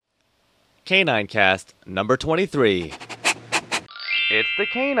Canine Cast number 23. It's the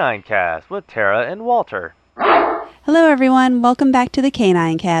Canine Cast with Tara and Walter. Hello everyone, welcome back to the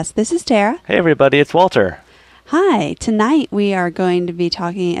Canine Cast. This is Tara. Hey everybody, it's Walter. Hi, tonight we are going to be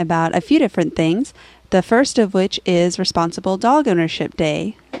talking about a few different things. The first of which is Responsible Dog Ownership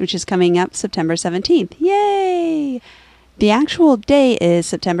Day, which is coming up September 17th. Yay! The actual day is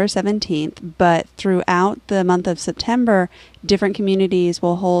September 17th, but throughout the month of September, different communities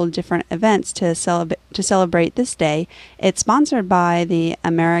will hold different events to celebrate this day. It's sponsored by the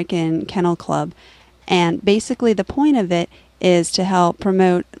American Kennel Club, and basically the point of it is to help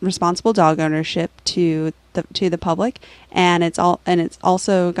promote responsible dog ownership to the public, and it's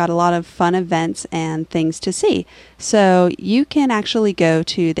also got a lot of fun events and things to see. So you can actually go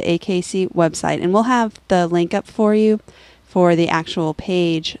to the AKC website, and we'll have the link up for you for the actual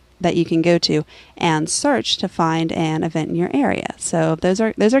page that you can go to and search to find an event in your area. So those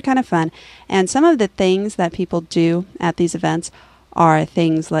are kind of fun. And some of the things that people do at these events are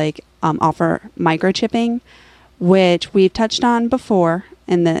things like offer microchipping, which we've touched on before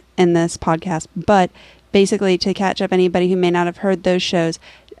in this podcast, but basically, to catch up anybody who may not have heard those shows,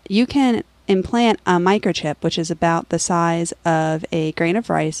 you can implant a microchip, which is about the size of a grain of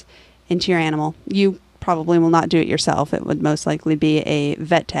rice, into your animal. You probably will not do it yourself. It would most likely be a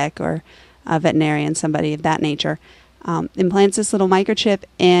vet tech or a veterinarian, somebody of that nature. Implants this little microchip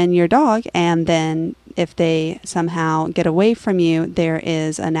in your dog, and then if they somehow get away from you, there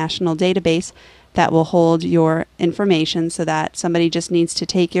is a national database that will hold your information, so that somebody just needs to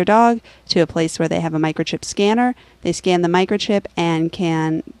take your dog to a place where they have a microchip scanner. They scan the microchip and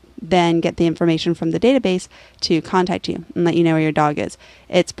can then get the information from the database to contact you and let you know where your dog is.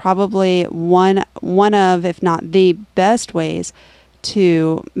 It's probably one of, if not the best ways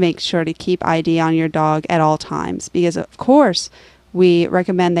to make sure to keep ID on your dog at all times, because of course we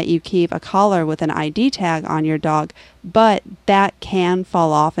recommend that you keep a collar with an ID tag on your dog, but that can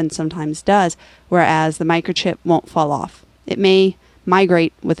fall off and sometimes does, whereas the microchip won't fall off. It may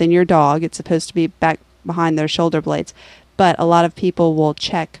migrate within your dog. It's supposed to be back behind their shoulder blades, but a lot of people will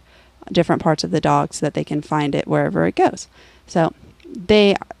check different parts of the dog so that they can find it wherever it goes. So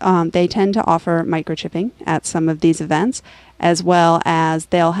they tend to offer microchipping at some of these events, as well as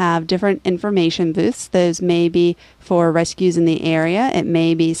they'll have different information booths. Those may be for rescues in the area. It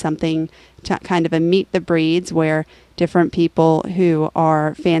may be something to kind of a meet the breeds, where different people who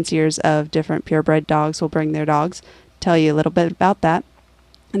are fanciers of different purebred dogs will bring their dogs, tell you a little bit about that.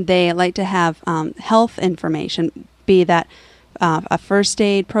 They like to have health information, be that a first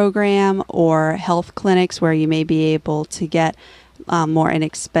aid program or health clinics where you may be able to get more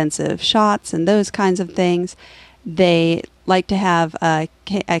inexpensive shots and those kinds of things. They like to have a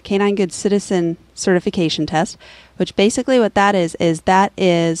Canine Good Citizen certification test, which basically what that is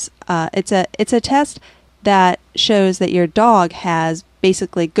it's a test that shows that your dog has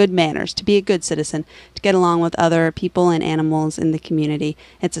basically good manners, to be a good citizen, to get along with other people and animals in the community.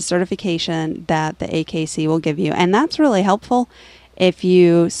 It's a certification that the AKC will give you, and that's really helpful if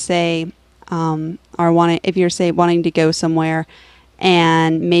you say if you're wanting to go somewhere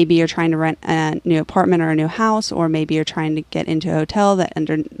and maybe you're trying to rent a new apartment or a new house, or maybe you're trying to get into a hotel that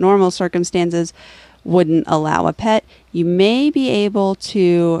under normal circumstances wouldn't allow a pet. You may be able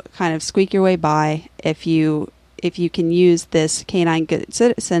to kind of squeak your way by if you can use this Canine Good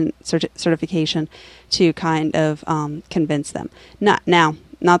Citizen certification to kind of convince them. Not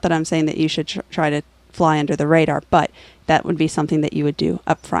that I'm saying that you should try to fly under the radar, but that would be something that you would do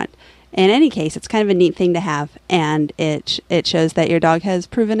up front. In any case, it's kind of a neat thing to have, and it shows that your dog has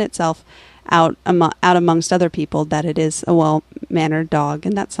proven itself out amongst other people that it is a well-mannered dog,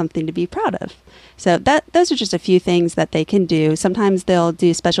 and that's something to be proud of. So those are just a few things that they can do. Sometimes they'll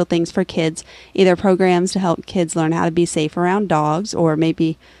do special things for kids, either programs to help kids learn how to be safe around dogs, or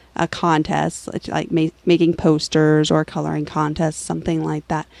maybe a contest like making posters or coloring contests, something like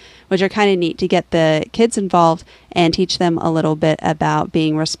that, which are kind of neat to get the kids involved and teach them a little bit about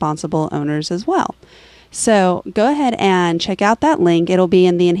being responsible owners as well. So go ahead and check out that link. It'll be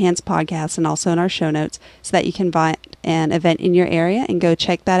in the Enhanced Podcast and also in our show notes, so that you can find an event in your area and go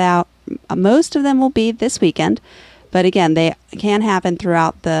check that out. Most of them will be this weekend, but again, they can happen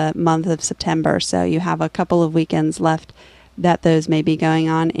throughout the month of September, so you have a couple of weekends left that those may be going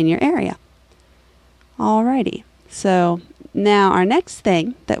on in your area. Alrighty, so now our next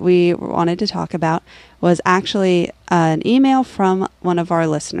thing that we wanted to talk about was actually an email from one of our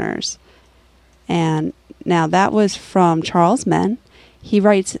listeners. And now that was from Charles Men. He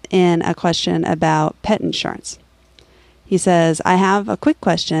writes in a question about pet insurance. He says, I have a quick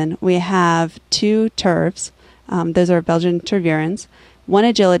question. We have two Tervs. Those are Belgian Tervuurens. one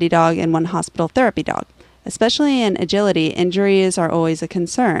agility dog, and one hospital therapy dog. Especially in agility, injuries are always a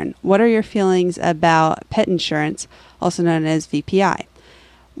concern. What are your feelings about pet insurance, also known as VPI?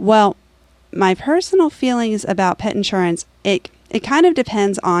 Well, my personal feelings about pet insurance, it kind of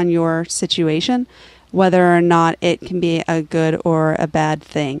depends on your situation, whether or not it can be a good or a bad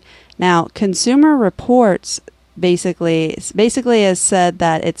thing. Now, Consumer Reports basically has said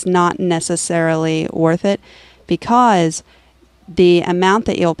that it's not necessarily worth it because the amount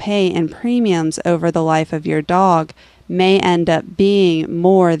that you'll pay in premiums over the life of your dog may end up being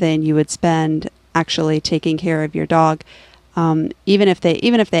more than you would spend actually taking care of your dog. Even if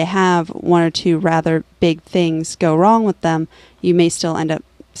they have one or two rather big things go wrong with them, you may still end up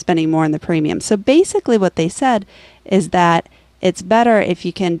spending more in the premium. So basically what they said is that it's better if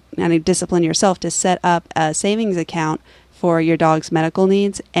you can kind of discipline yourself to set up a savings account for your dog's medical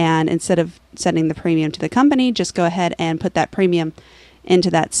needs, and instead of sending the premium to the company, just go ahead and put that premium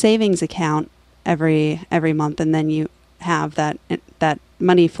into that savings account every month, and then you have that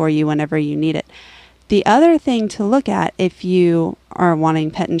money for you whenever you need it. The other thing to look at if you are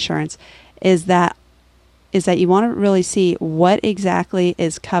wanting pet insurance is that you want to really see what exactly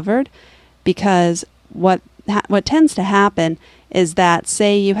is covered, because what tends to happen is that,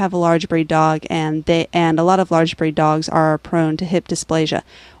 say you have a large breed dog and a lot of large breed dogs are prone to hip dysplasia.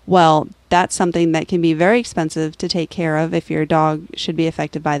 Well, that's something that can be very expensive to take care of if your dog should be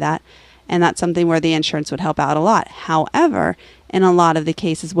affected by that. And that's something where the insurance would help out a lot. However, in a lot of the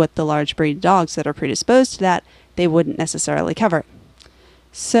cases with the large breed dogs that are predisposed to that, they wouldn't necessarily cover it.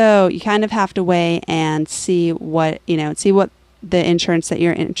 So you kind of have to weigh and see what the insurance that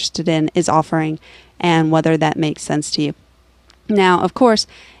you're interested in is offering and whether that makes sense to you. Now, of course,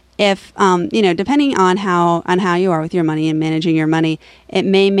 if depending on how you are with your money and managing your money, it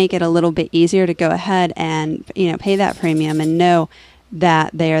may make it a little bit easier to go ahead and pay that premium and know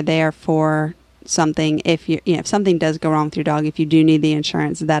that they are there for something. If if something does go wrong with your dog, if you do need the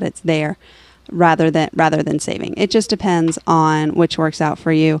insurance, that it's there rather than saving. It just depends on which works out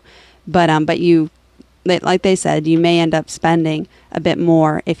for you. But you, like they said, you may end up spending a bit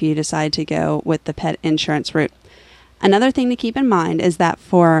more if you decide to go with the pet insurance route. Another thing to keep in mind is that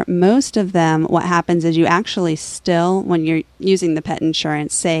for most of them, what happens is you actually still, when you're using the pet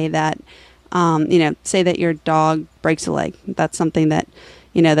insurance, say that your dog breaks a leg. That's something that,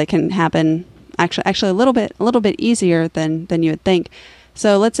 that can happen actually a little bit easier than you would think.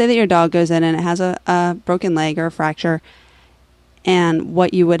 So let's say that your dog goes in and it has a broken leg or a fracture. And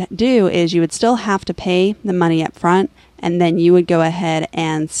what you would do is you would still have to pay the money up front, and then you would go ahead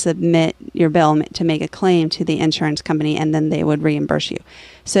and submit your bill to make a claim to the insurance company, and then they would reimburse you.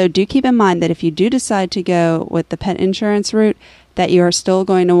 So do keep in mind that if you do decide to go with the pet insurance route, that you are still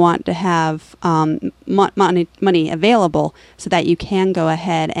going to want to have money available so that you can go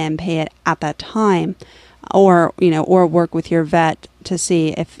ahead and pay it at that time, or work with your vet to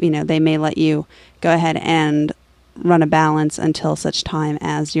see if they may let you go ahead and run a balance until such time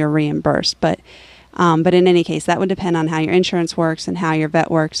as you're reimbursed. But in any case, that would depend on how your insurance works and how your vet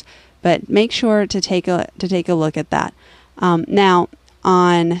works. But make sure to take a look at that. Now,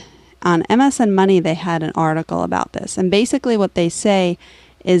 on MSN Money, they had an article about this, and basically what they say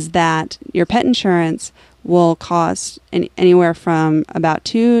is that your pet insurance will cost anywhere from about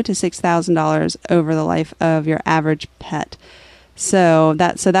 $2,000 to $6,000 over the life of your average pet. So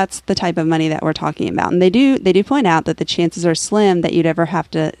that's the type of money that we're talking about. And they do point out that the chances are slim that you'd ever have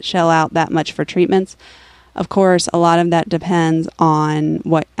to shell out that much for treatments. Of course, a lot of that depends on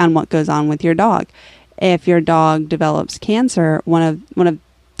what goes on with your dog. If your dog develops cancer, one of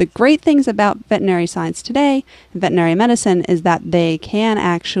the great things about veterinary science today, veterinary medicine, is that they can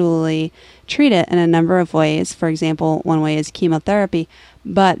actually treat it in a number of ways. For example, one way is chemotherapy,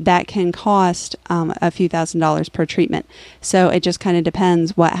 but that can cost a few $1,000s per treatment. So it just kind of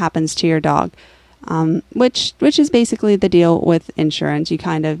depends what happens to your dog, which is basically the deal with insurance. You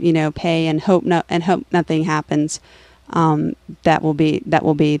kind of pay and hope nothing happens. That will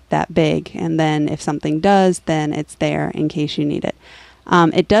be that big, and then if something does, then it's there in case you need it.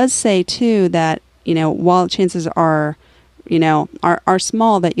 It does say too that while chances are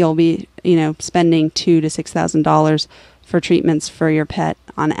small that you'll be spending $2,000 to $6,000 for treatments for your pet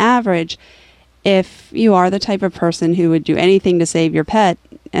on average, if you are the type of person who would do anything to save your pet,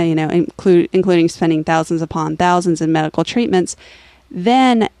 including spending thousands upon thousands in medical treatments,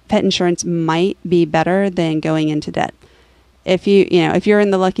 then pet insurance might be better than going into debt. If you're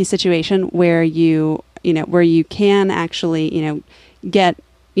in the lucky situation where you can actually get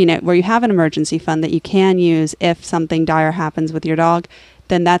where you have an emergency fund that you can use if something dire happens with your dog,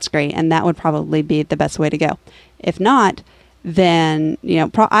 then that's great, and that would probably be the best way to go. If not, then,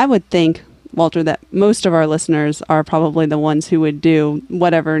 I would think, Walter, that most of our listeners are probably the ones who would do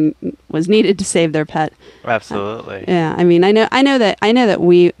whatever was needed to save their pet. Absolutely. Yeah, I mean, I know that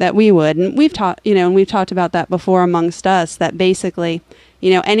we would, and we've talked about that before amongst us. That basically,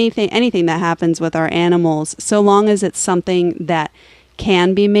 anything that happens with our animals, so long as it's something that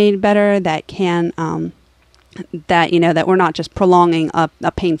can be made better, that can that we're not just prolonging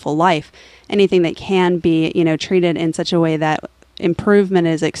a painful life. Anything that can be treated in such a way that improvement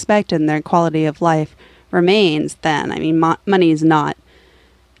is expected and their quality of life remains, then I mean, money is not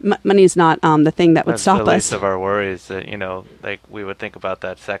the thing that would That's stop the least us. of our worries. That like we would think about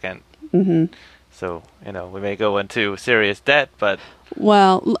that second. Mm-hmm. So we may go into serious debt, but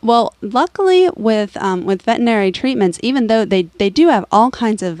Well, luckily with veterinary treatments, even though they do have all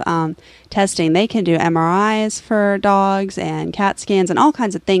kinds of testing, they can do MRIs for dogs and CAT scans and all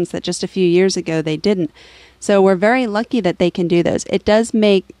kinds of things that just a few years ago they didn't. So we're very lucky that they can do those. It does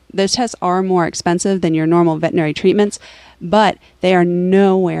make those tests are more expensive than your normal veterinary treatments, but they are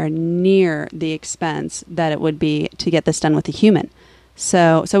nowhere near the expense that it would be to get this done with a human.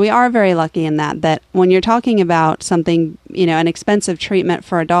 So we are very lucky in that when you're talking about something, an expensive treatment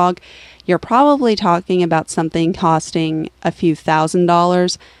for a dog, you're probably talking about something costing a few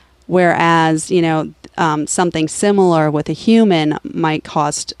 $1,000s, whereas, something similar with a human might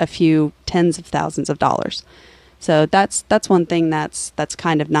cost a few tens of thousands of dollars. So that's one thing that's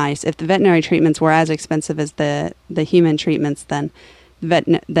kind of nice. If the veterinary treatments were as expensive as the human treatments, then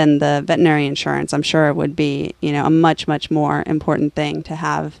the veterinary insurance, I'm sure, would be a much more important thing to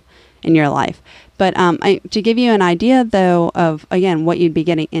have in your life. But to give you an idea, though, of again what you'd be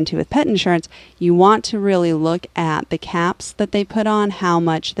getting into with pet insurance, you want to really look at the caps that they put on how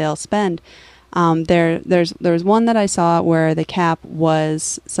much they'll spend. There's one that I saw where the cap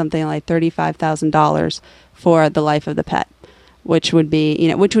was something like $35,000 for the life of the pet, which would be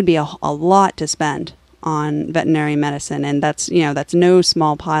a lot to spend on veterinary medicine, and that's no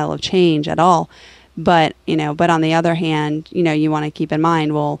small pile of change at all. But on the other hand, you want to keep in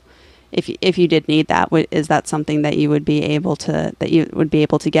mind, well, if you did need that, is that something that you would be able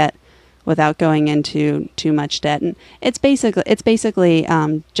to get without going into too much debt? And it's basically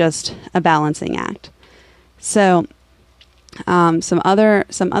just a balancing act. So some other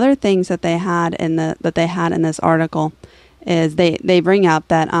things that they had in this article is they bring up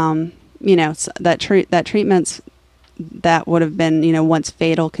that that treatments that would have been once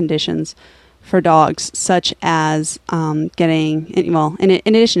fatal conditions for dogs, such as getting in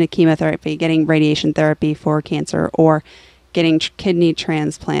addition to chemotherapy, getting radiation therapy for cancer or getting kidney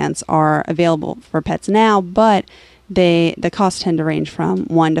transplants, are available for pets now, but the costs tend to range from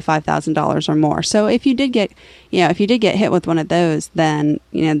 $1,000 to $5,000 or more. So if you did get hit with one of those, then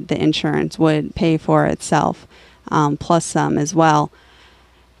the insurance would pay for itself, plus some as well.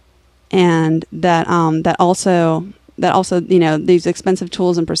 And that also these expensive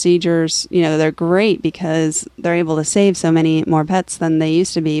tools and procedures, they're great because they're able to save so many more pets than they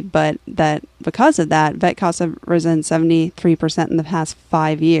used to be. But that because of that, vet costs have risen 73% in the past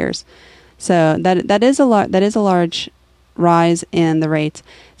 5 years. So that is a large rise in the rates.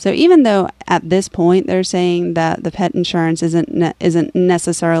 So even though at this point they're saying that the pet insurance isn't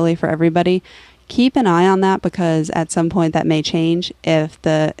necessarily for everybody, keep an eye on that, because at some point that may change. If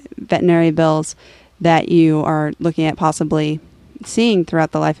the veterinary bills that you are looking at possibly seeing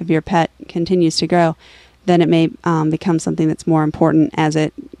throughout the life of your pet continues to grow, then it may become something that's more important as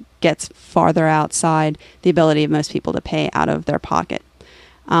it gets farther outside the ability of most people to pay out of their pocket.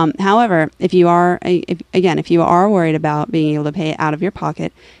 However, if you are worried about being able to pay it out of your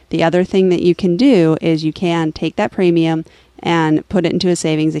pocket, the other thing that you can do is you can take that premium and put it into a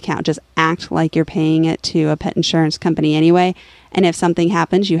savings account. Just act like you're paying it to a pet insurance company anyway. And if something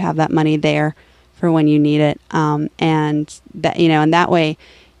happens, you have that money there for when you need it. And that way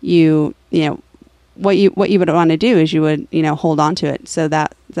what you would want to do is you would, hold on to it. So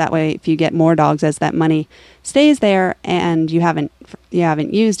that way, if you get more dogs, as that money stays there and you haven't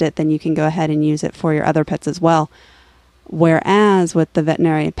used it, then you can go ahead and use it for your other pets as well. Whereas with the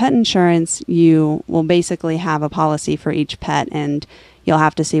veterinary pet insurance, you will basically have a policy for each pet, and you'll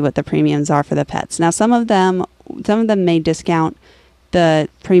have to see what the premiums are for the pets. Now, some of them may discount the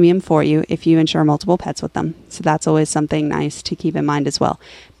premium for you if you insure multiple pets with them. So that's always something nice to keep in mind as well.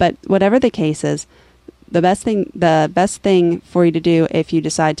 But whatever the case is, the best thing for you to do if you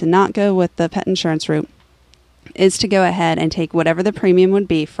decide to not go with the pet insurance route is to go ahead and take whatever the premium would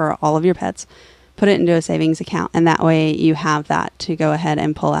be for all of your pets, put it into a savings account, and that way you have that to go ahead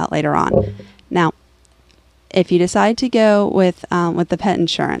and pull out later on. Now, if you decide to go with the pet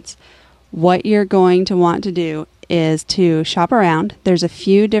insurance, what you're going to want to do is to shop around. There's a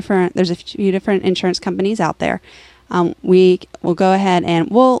few different insurance companies out there. We will go ahead and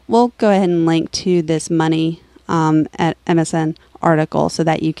we'll go ahead and link to this Money at MSN article so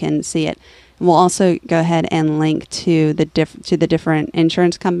that you can see it. We'll also go ahead and link to the different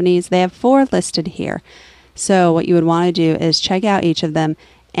insurance companies. They have 4 listed here. So what you would want to do is check out each of them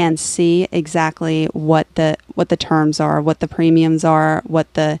and see exactly what the terms are, what the premiums are,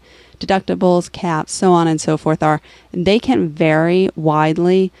 what the deductibles, caps, so on and so forth are. They can vary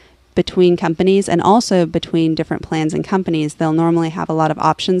widely between companies and also between different plans and companies. They'll normally have a lot of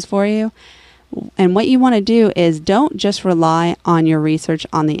options for you. And what you want to do is don't just rely on your research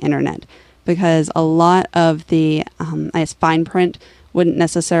on the internet, because a lot of the fine print wouldn't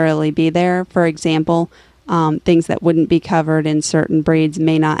necessarily be there. For example, things that wouldn't be covered in certain breeds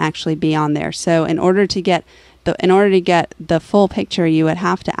may not actually be on there. So in order to get the full picture, you would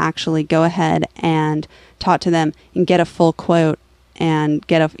have to actually go ahead and talk to them and get a full quote and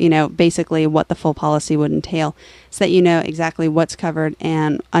get basically what the full policy would entail, so that you know exactly what's covered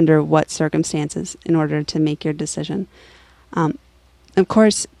and under what circumstances in order to make your decision. Of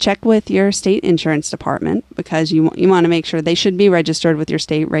course, check with your state insurance department, because you want to make sure they should be registered with your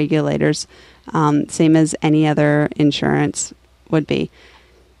state regulators, same as any other insurance would be.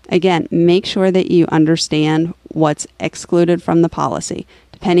 Again, make sure that you understand what's excluded from the policy.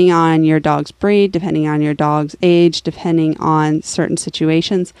 Depending on your dog's breed, depending on your dog's age, depending on certain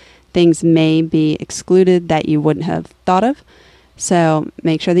situations, things may be excluded that you wouldn't have thought of. So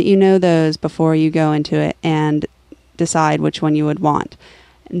make sure that you know those before you go into it and decide which one you would want.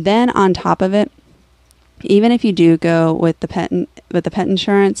 Then on top of it, even if you do go with the pet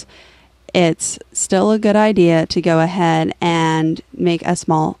insurance, it's still a good idea to go ahead and make a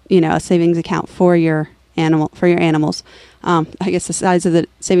small, a savings account for your animals. I guess the size of the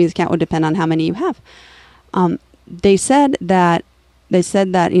savings account would depend on how many you have. They said that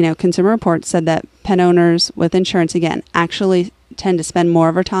Consumer Reports said that pet owners with insurance, again, actually tend to spend more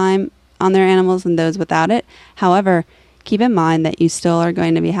of their time on their animals than those without it. However, keep in mind that you still are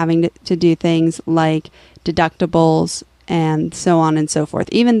going to be having to do things like deductibles and so on and so forth.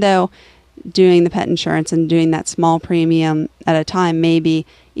 Even though doing the pet insurance and doing that small premium at a time may be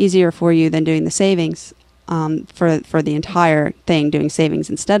easier for you than doing the savings for the entire thing, doing savings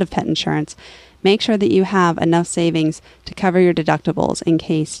instead of pet insurance, make sure that you have enough savings to cover your deductibles in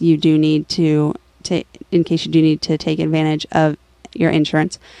case you do need to take advantage of your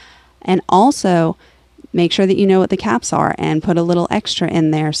insurance. And also make sure that you know what the caps are and put a little extra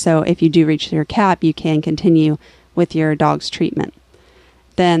in there, so if you do reach your cap, you can continue with your dog's treatment.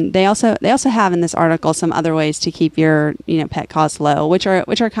 Then they also have in this article some other ways to keep your pet costs low, which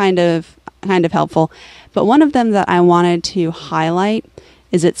are kind of helpful. But one of them that I wanted to highlight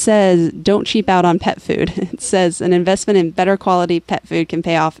is it says don't cheap out on pet food. It says an investment in better quality pet food can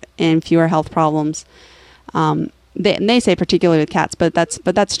pay off in fewer health problems. They say particularly with cats, but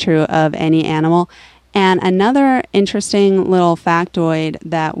that's true of any animal. And another interesting little factoid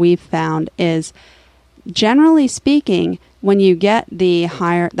that we've found is, generally speaking, when you get the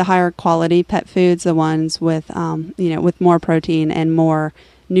higher quality pet foods, the ones with with more protein and more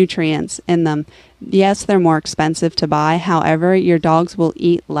nutrients in them, yes, they're more expensive to buy. However, your dogs will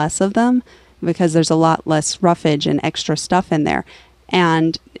eat less of them because there's a lot less roughage and extra stuff in there.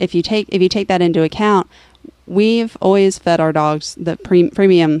 And if you take that into account, we've always fed our dogs the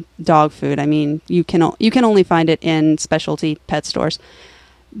premium dog food. I mean, you can only find it in specialty pet stores.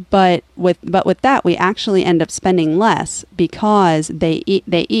 But with that, we actually end up spending less because they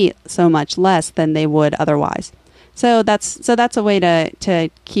eat so much less than they would otherwise. So that's a way to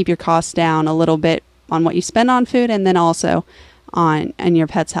keep your costs down a little bit on what you spend on food, and then also on your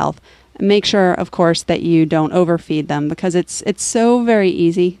pet's health. Make sure, of course, that you don't overfeed them, because it's so very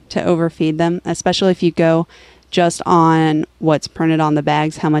easy to overfeed them, especially if you go just on what's printed on the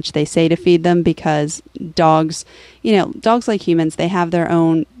bags, how much they say to feed them, because dogs like humans, they have their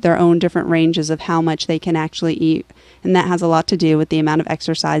own different ranges of how much they can actually eat, and that has a lot to do with the amount of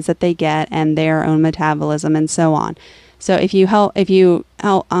exercise that they get and their own metabolism and so on. So if you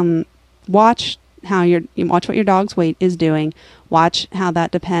watch what your dog's weight is doing, watch how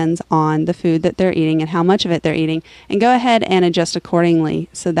that depends on the food that they're eating and how much of it they're eating, and go ahead and adjust accordingly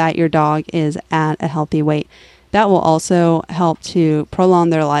so that your dog is at a healthy weight. That will also help to prolong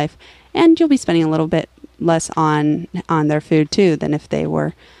their life, and you'll be spending a little bit less on their food too than if they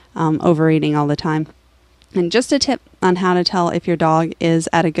were overeating all the time. And just a tip on how to tell if your dog is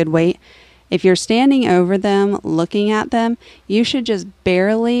at a good weight: if you're standing over them, looking at them, you should just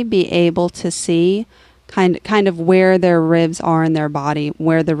barely be able to see kind of where their ribs are in their body,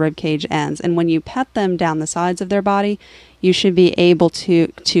 where the rib cage ends. And when you pet them down the sides of their body, you should be able to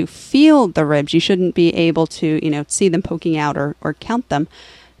feel the ribs. You shouldn't be able to, see them poking out or count them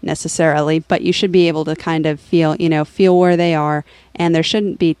necessarily, but you should be able to kind of feel where they are, and there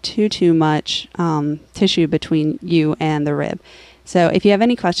shouldn't be too much tissue between you and the rib. So if you have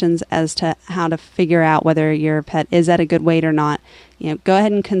any questions as to how to figure out whether your pet is at a good weight or not, go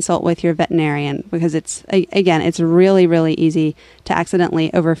ahead and consult with your veterinarian, because it's really, really easy to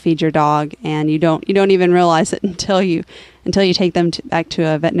accidentally overfeed your dog, and you don't even realize it until you take them back to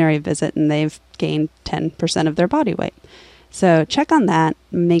a veterinary visit and they've gained 10% of their body weight. So check on that.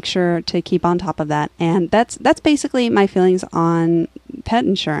 Make sure to keep on top of that. And that's basically my feelings on pet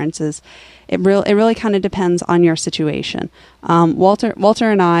insurance. It really kind of depends on your situation. Walter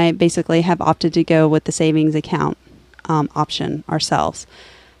and I basically have opted to go with the savings account option ourselves.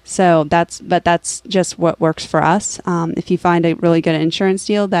 So that's just what works for us. If you find a really good insurance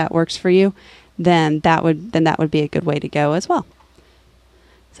deal that works for you, then that would be a good way to go as well.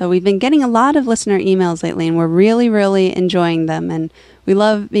 So we've been getting a lot of listener emails lately, and we're really, really enjoying them, and we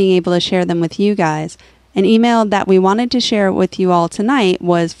love being able to share them with you guys. An email that we wanted to share with you all tonight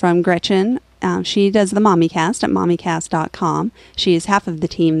was from Gretchen. She does the MommyCast at mommycast.com. She is half of the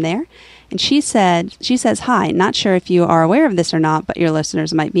team there. And she says, "Hi, not sure if you are aware of this or not, but your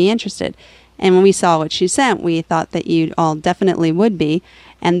listeners might be interested." And when we saw what she sent, we thought that you all definitely would be.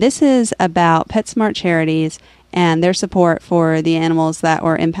 And this is about PetSmart Charities and their support for the animals that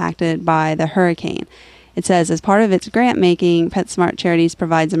were impacted by the hurricane. It says, as part of its grant making, PetSmart Charities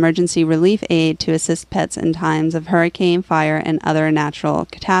provides emergency relief aid to assist pets in times of hurricane, fire, and other natural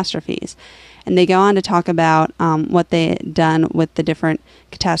catastrophes. And they go on to talk about what they done with the different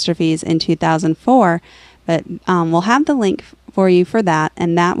catastrophes in 2004. But we'll have the link for you for that,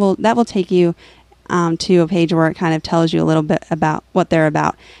 and that will take you to a page where it kind of tells you a little bit about what they're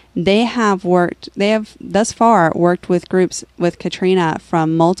about. They have thus far worked with groups with Katrina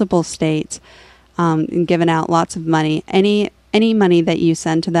from multiple states, and given out lots of money. Any money that you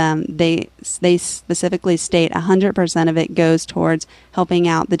send to them, they specifically state 100% of it goes towards helping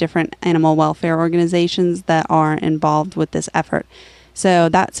out the different animal welfare organizations that are involved with this effort. So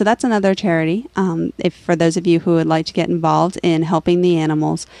that's another charity. If for those of you who would like to get involved in helping the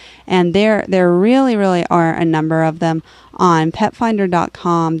animals, and there really, really are a number of them. On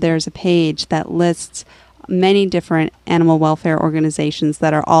PetFinder.com, there's a page that lists many different animal welfare organizations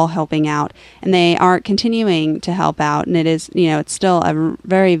that are all helping out, and they are continuing to help out. And it is, it's still a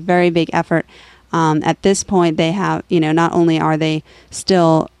very, very big effort. At this point, they have, not only are they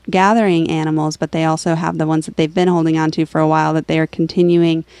still gathering animals, but they also have the ones that they've been holding on to for a while that they are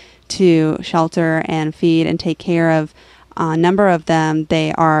continuing to shelter and feed and take care of. A number of them,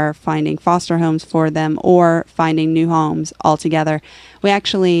 they are finding foster homes for them or finding new homes altogether. We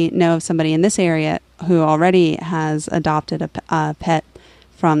actually know of somebody in this area who already has adopted a pet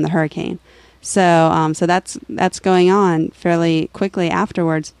from the hurricane. So that's going on fairly quickly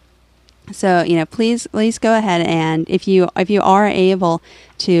afterwards. So, please go ahead, and if you are able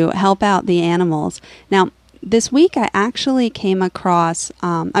to help out the animals. Now, this week I actually came across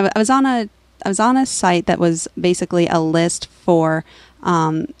I was on a site that was basically a list for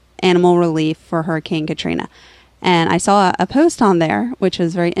animal relief for Hurricane Katrina. And I saw a post on there, which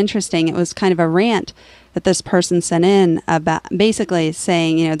was very interesting. It was kind of a rant that this person sent in about basically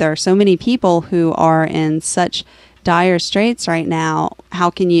saying, there are so many people who are in such dire straits right now. How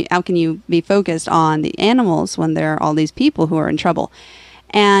can you be focused on the animals when there are all these people who are in trouble?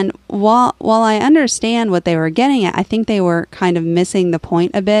 And while I understand what they were getting at, I think they were kind of missing the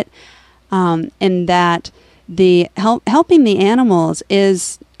point a bit, in that the helping the animals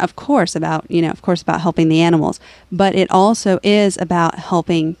is of course about helping the animals, but it also is about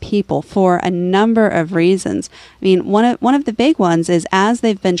helping people for a number of reasons. I mean, one of the big ones is, as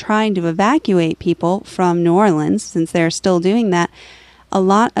they've been trying to evacuate people from New Orleans, since they're still doing that, a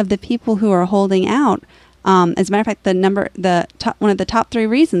lot of the people who are holding out, as a matter of fact, one of the top 3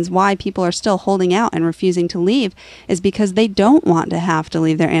 reasons why people are still holding out and refusing to leave is because they don't want to have to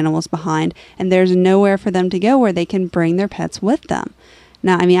leave their animals behind, and there's nowhere for them to go where they can bring their pets with them.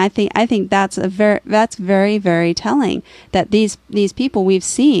 Now, I mean, I think that's very, very telling that these people, we've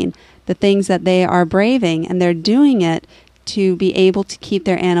seen the things that they are braving, and they're doing it to be able to keep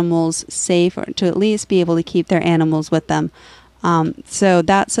their animals safe, or to at least be able to keep their animals with them. So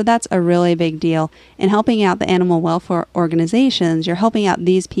that's a really big deal. In helping out the animal welfare organizations, you're helping out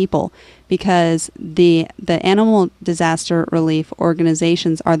these people, because the animal disaster relief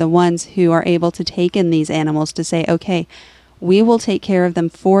organizations are the ones who are able to take in these animals to say, okay, We will take care of them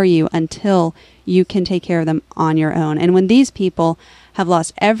for you until you can take care of them on your own. And when these people have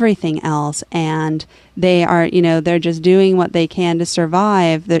lost everything else and they are, they're just doing what they can to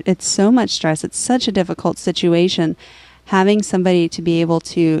survive, it's so much stress. It's such a difficult situation. Having somebody to be able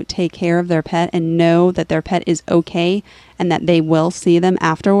to take care of their pet and know that their pet is okay and that they will see them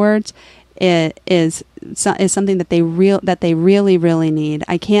afterwards is something that they really, really need.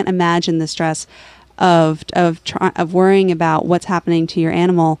 I can't imagine the stress of worrying about what's happening to your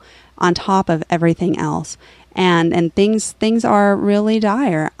animal on top of everything else. And things are really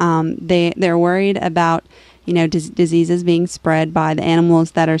dire. They're worried about diseases being spread by the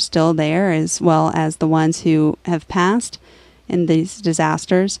animals that are still there, as well as the ones who have passed in these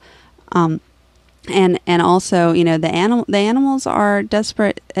disasters. And also, the animals are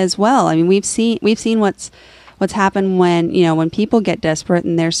desperate as well. I mean, we've seen what's happened when people get desperate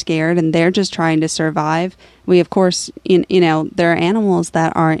and they're scared and they're just trying to survive. We, of course, there are animals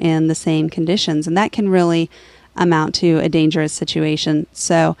that are in the same conditions, and that can really amount to a dangerous situation.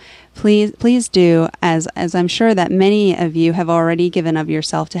 So please do, as I'm sure that many of you have already given of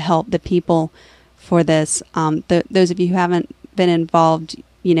yourself to help the people for this. Those of you who haven't been involved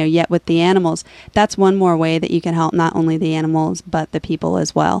yet with the animals, that's one more way that you can help not only the animals but the people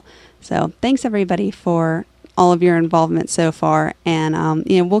as well. So thanks everybody for all of your involvement so far, and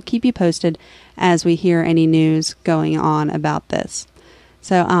we'll keep you posted as we hear any news going on about this.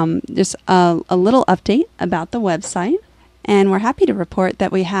 So just a little update about the website. And we're happy to report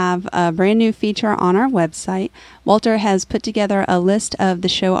that we have a brand new feature on our website. Walter has put together a list of the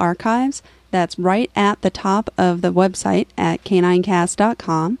show archives that's right at the top of the website at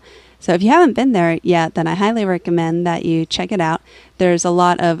caninecast.com. So if you haven't been there yet, then I highly recommend that you check it out. There's a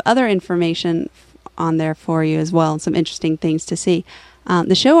lot of other information on there for you as well, and some interesting things to see.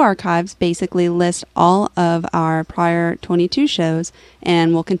 The show archives basically list all of our prior 22 shows,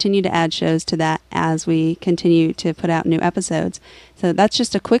 and we'll continue to add shows to that as we continue to put out new episodes. So that's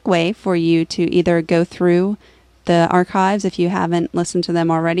just a quick way for you to either go through the archives if you haven't listened to them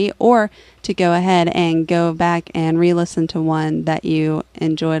already, or to go ahead and go back and re-listen to one that you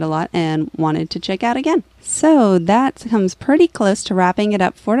enjoyed a lot and wanted to check out again. So that comes pretty close to wrapping it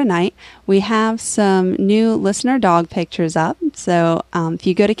up for tonight. We have some new listener dog pictures up, so if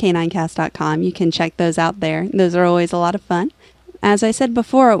you go to caninecast.com, you can check those out there. Those are always a lot of fun. As I said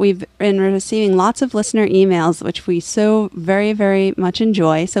before, we've been receiving lots of listener emails, which we so very, very much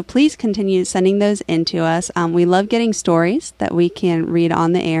enjoy. So please continue sending those in to us. We love getting stories that we can read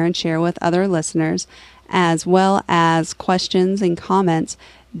on the air and share with other listeners, as well as questions and comments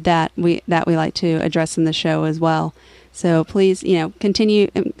that we like to address in the show as well. So please,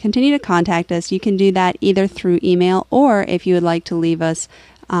 continue to contact us. You can do that either through email, or if you would like to leave us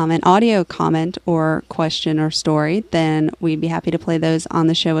an audio comment or question or story, then we'd be happy to play those on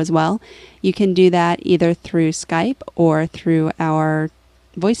the show as well. You can do that either through Skype or through our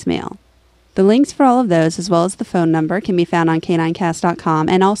voicemail. The links for all of those, as well as the phone number, can be found on caninecast.com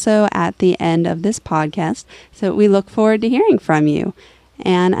and also at the end of this podcast. So we look forward to hearing from you.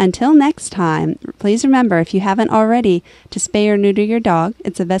 And until next time, please remember, if you haven't already, to spay or neuter your dog.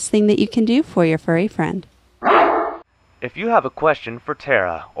 It's the best thing that you can do for your furry friend. If you have a question for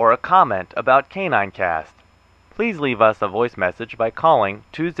Tara or a comment about Canine Cast, please leave us a voice message by calling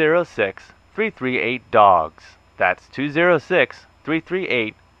 206-338-DOGS. That's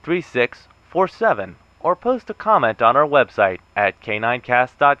 206-338-3647. Or post a comment on our website at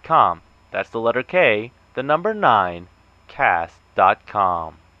caninecast.com. That's the letter K, the number 9,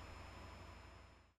 cast.com.